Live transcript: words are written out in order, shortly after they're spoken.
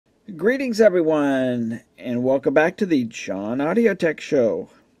Greetings everyone, and welcome back to the John Audio Tech Show.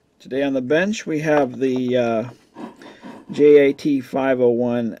 Today on the bench we have the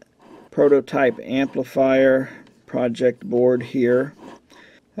JAT501 prototype amplifier project board here.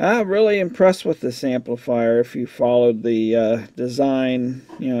 I'm really impressed with this amplifier. If you followed the design,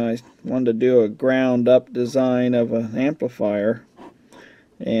 I wanted to do a ground up design of an amplifier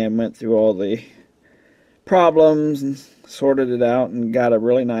and went through all the problems and sorted it out and got a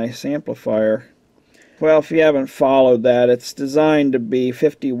really nice amplifier. Well, if you haven't followed that, it's designed to be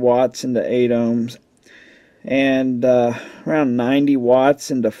 50 watts into 8 ohms and around 90 watts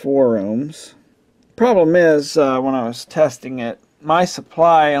into 4 ohms. Problem is, when I was testing it, my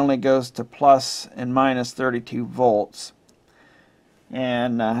supply only goes to plus and minus 32 volts.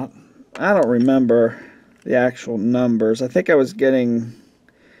 And I don't remember the actual numbers. I think I was getting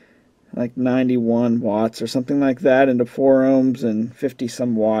like 91 watts or something like that into 4 ohms and 50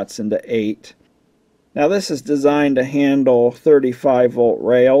 some watts into 8. Now this is designed to handle 35 volt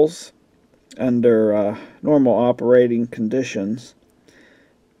rails under normal operating conditions.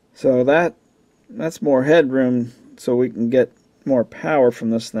 So that's more headroom so we can get more power from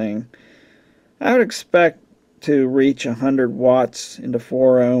this thing. I would expect to reach 100 watts into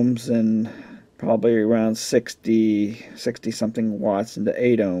 4 ohms and probably around 60 something watts into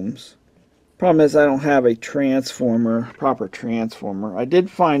 8 ohms. Problem is I don't have a proper transformer. I did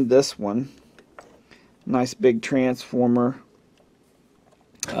find this one. Nice big transformer.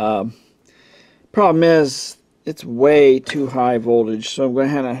 Problem is it's way too high voltage, so I'm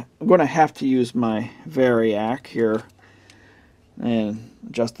going to have to use my variac here and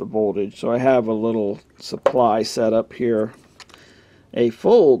adjust the voltage. So I have a little supply set up here. A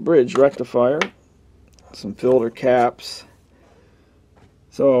full bridge rectifier, some filter caps.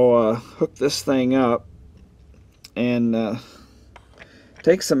 So hook this thing up and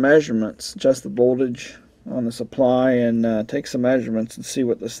take some measurements, adjust the voltage on the supply, and take some measurements and see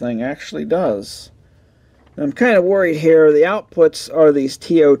what this thing actually does. I'm kind of worried here. The outputs are these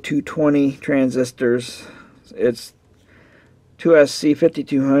TO220 transistors. It's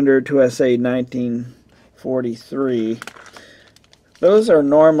 2SC5200, 2SA1943. Those are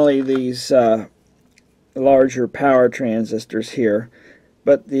normally these larger power transistors here.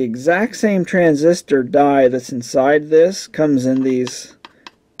 But the exact same transistor die that's inside this comes in these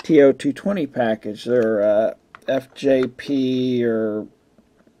TO220 package. They're FJP or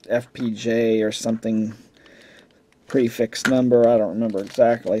FPJ or something, prefix number, I don't remember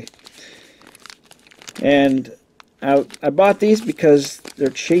exactly. And I bought these because they're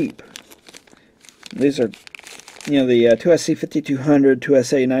cheap. These are, the 2SC5200,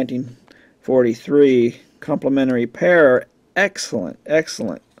 2SA1943 complementary pair. Excellent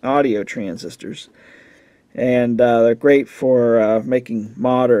audio transistors, and they're great for making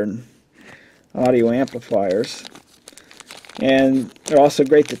modern audio amplifiers, and they're also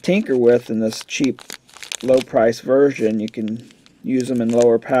great to tinker with in this cheap low price version. You can use them in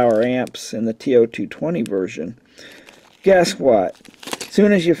lower power amps in the TO220 version. Guess what? As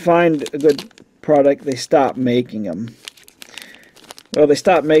soon as you find a good product, they stop making them. Well, they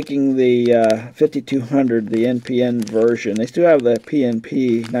stopped making the 5200, the NPN version. They still have the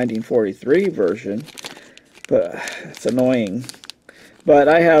PNP 1943 version, but it's annoying. But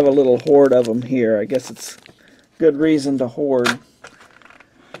I have a little hoard of them here. I guess it's good reason to hoard.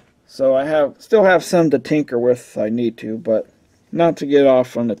 So I still have some to tinker with if I need to, but not to get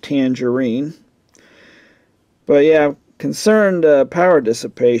off on a tangerine. But yeah, concerned power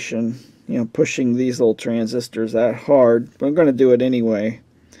dissipation. Pushing these little transistors that hard, but I'm going to do it anyway.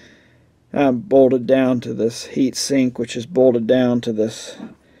 I'm bolted down to this heat sink, which is bolted down to this,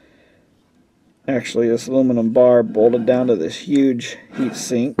 this aluminum bar bolted down to this huge heat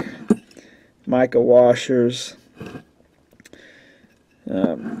sink. Mica washers,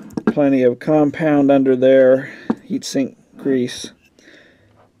 plenty of compound under there, heat sink grease.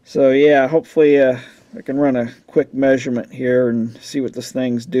 So yeah, hopefully I can run a quick measurement here and see what this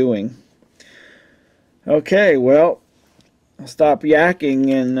thing's doing. Okay, well, I'll stop yakking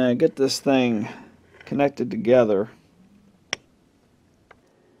and get this thing connected together.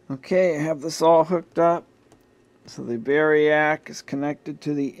 Okay, I have this all hooked up. So the variac is connected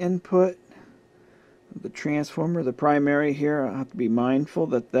to the input of the transformer, the primary here. I have to be mindful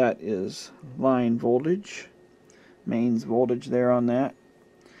that that is line voltage, mains voltage there on that.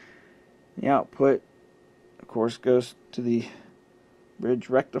 The output, of course, goes to the bridge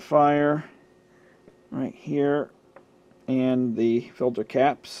rectifier right here, and the filter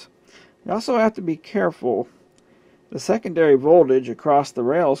caps. You also have to be careful. The secondary voltage across the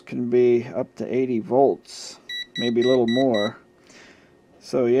rails can be up to 80 volts, maybe a little more.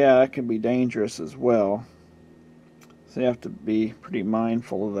 So yeah, that can be dangerous as well. So you have to be pretty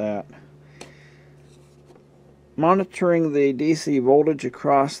mindful of that. Monitoring the DC voltage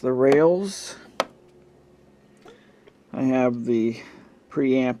across the rails. I have the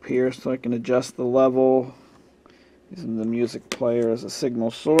preamp here so I can adjust the level using the music player as a signal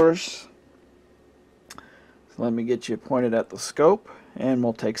source. So let me get you pointed at the scope and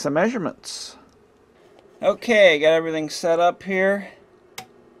we'll take some measurements. Okay, got everything set up here.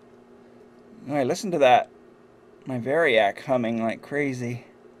 Alright, listen to that. My Variac humming like crazy.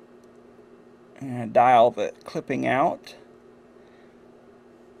 And I dial the clipping out.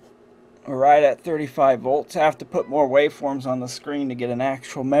 We're right at 35 volts. I have to put more waveforms on the screen to get an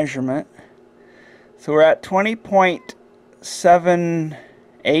actual measurement. So we're at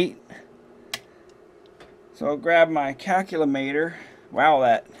 20.78. So I'll grab my calculator. Wow,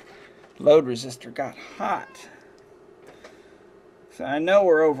 that load resistor got hot. So I know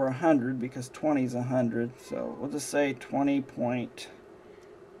we're over 100 because 20 is 100. So we'll just say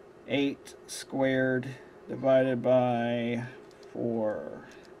 20.8 squared divided by 4.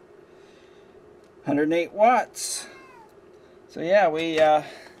 108 watts. So yeah, we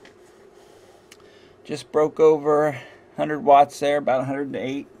just broke over 100 watts there, about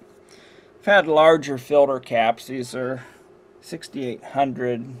 108. I've had larger filter caps. These are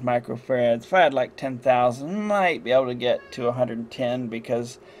 6,800 microfarads. If I had like 10,000, might be able to get to 110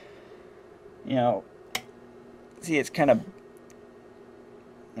 because, you know, see it's kind of,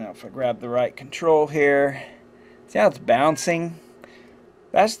 you know, if I grab the right control here, see how it's bouncing?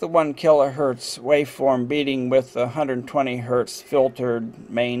 That's the 1 kilohertz waveform beating with the 120 hertz filtered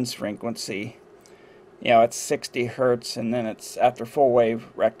mains frequency. You know, it's 60 hertz, and then it's after full wave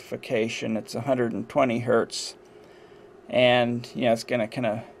rectification, it's 120 hertz. And, you know, it's going to kind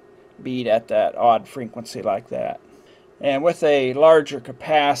of beat at that odd frequency like that. And with a larger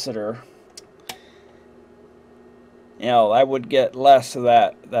capacitor, you know, I would get less of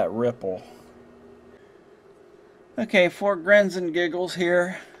that ripple. Okay, for grins and giggles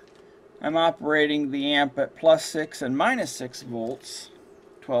here, I'm operating the amp at +6 and -6 volts,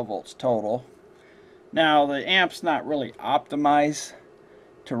 12 volts total. Now the amp's not really optimized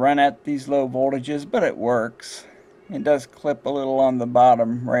to run at these low voltages, but it works. It does clip a little on the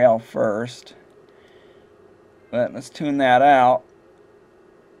bottom rail first. But let's tune that out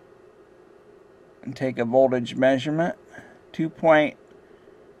and take a voltage measurement.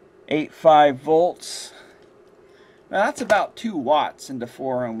 2.85 volts. Now that's about 2 watts into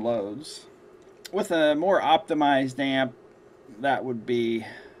 4 ohm loads. With a more optimized amp, that would be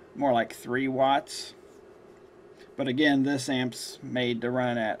more like 3 watts. But again, this amp's made to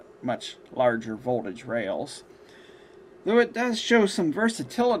run at much larger voltage rails. Though it does show some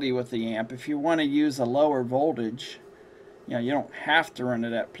versatility with the amp. If you want to use a lower voltage, you know, you don't have to run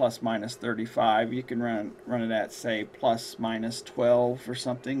it at ±35. You can run it at, say, ±12 or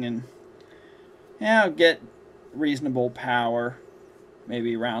something, and, you know, get reasonable power,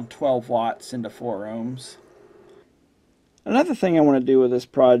 maybe around 12 watts into 4 ohms. Another thing I want to do with this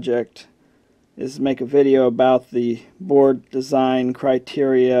project is make a video about the board design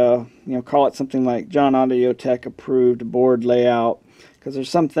criteria, you know, call it something like John Audio Tech approved board layout, because there's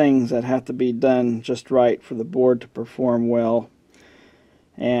some things that have to be done just right for the board to perform well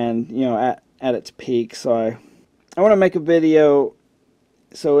and, you know, at its peak. So I want to make a video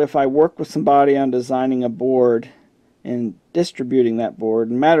so if I work with somebody on designing a board and distributing that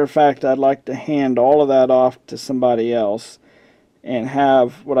board, matter of fact, I'd like to hand all of that off to somebody else and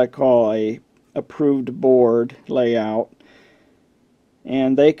have what I call a approved board layout,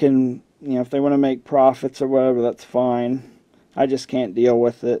 and they can, you know, if they want to make profits or whatever, that's fine. I just can't deal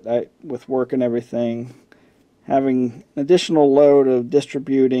with it. With work and everything, having an additional load of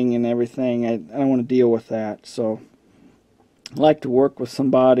distributing and everything, I don't want to deal with that. So I'd like to work with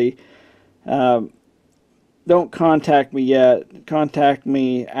somebody. Don't contact me yet. Contact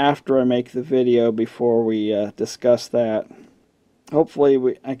me after I make the video before we discuss that.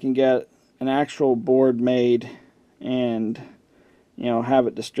 Hopefully I can get an actual board made and, you know, have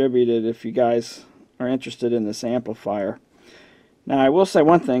it distributed if you guys are interested in this amplifier. Now I will say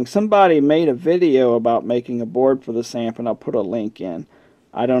one thing. Somebody made a video about making a board for this amp, and I'll put a link in.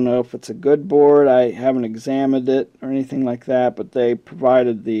 I don't know if it's a good board. I haven't examined it or anything like that, but they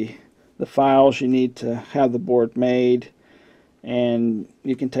provided the files you need to have the board made, and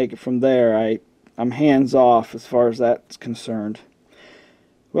you can take it from there. I'm hands off as far as that's concerned.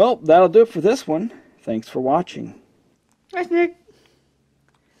 Well, that'll do it for this one. Thanks for watching. Hi, Snick.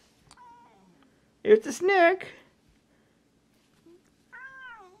 Here's the Snick.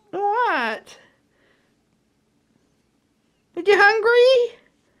 What? You hungry?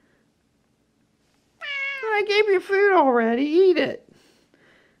 I gave you food already. Eat it.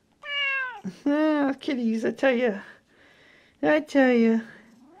 Ah, kitties, I tell you.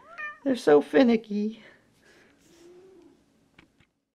 They're so finicky.